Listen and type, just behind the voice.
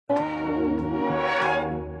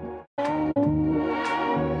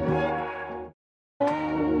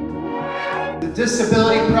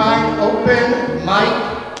Disability Pride Open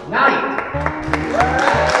Mic Night.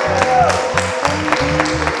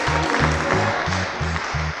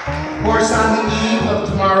 Of course, on the eve of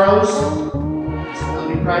tomorrow's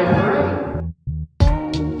Disability Pride Parade.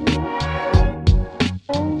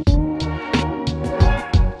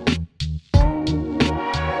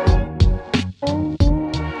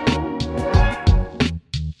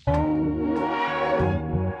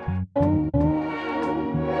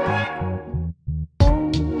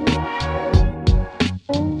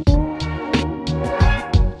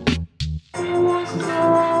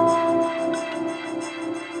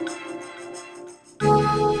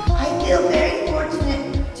 I feel very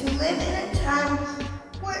fortunate to live in a time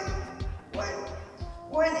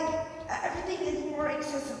when everything is more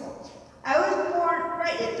accessible. I was born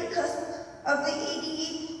right at the cusp of the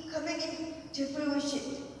ADA coming into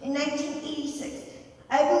fruition in 1986.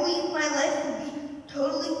 I believe my life would be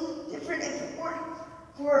totally different if it weren't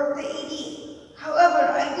for the ADA.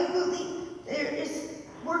 However, I do believe there is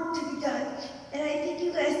work to be done, and I think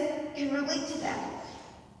you guys can relate to that.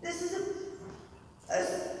 This is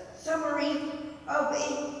a summary of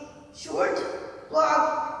a short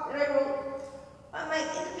blog that I wrote on my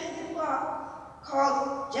independent blog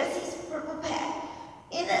called Jesse's Purple Pad.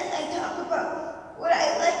 In it, I talk about what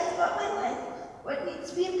I like about my life, what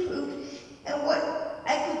needs to be improved, and what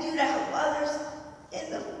I could do to help others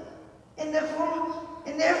in their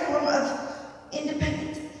form of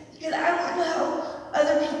independence. Because I want to help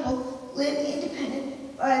other people live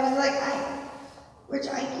independent lives like I am, which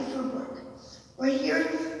I do for work. Right here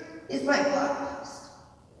is my blog post.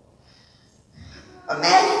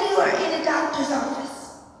 Imagine you are in a doctor's office.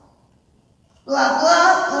 Blah,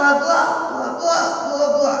 blah, blah, blah, blah, blah,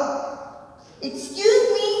 blah, blah.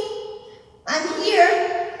 Excuse me, I'm here.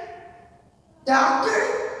 Doctor,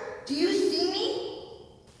 do you see me?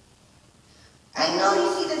 I know you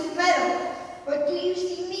see this metal, but do you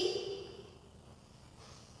see me?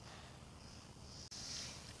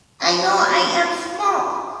 I know I am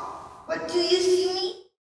small, but do you see me?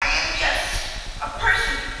 I am just a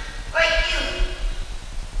person like you.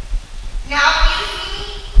 Now do you see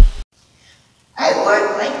me? I work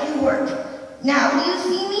like you work. Now do you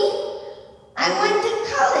see me? I went to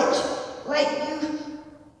college like you.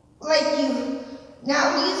 Now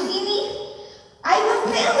do you see me? I have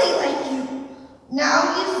a family like you. Now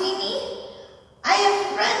do you see me? I have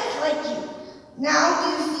friends like you. Now do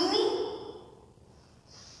you see me?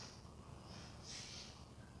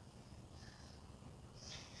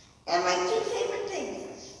 And my two favorite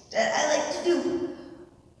things that I like to do.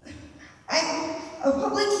 I'm a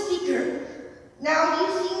public speaker. Now do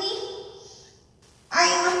you see me? I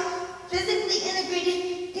am a physically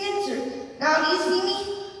integrated dancer. Now do you see me?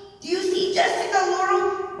 Do you see Jessica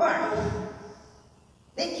Laurel Martin?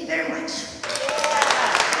 Thank you very much.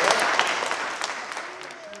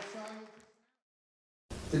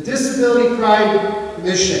 The Disability Pride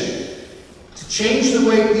mission: to change the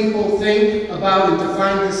way people think about and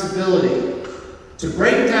define disability, to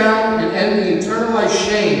break down and end the internalized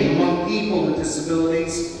shame among people with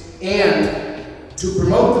disabilities, and to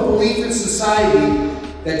promote the belief in society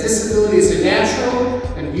that disability is a natural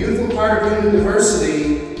and beautiful part of human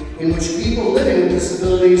diversity in which people living with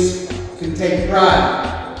disabilities can take pride.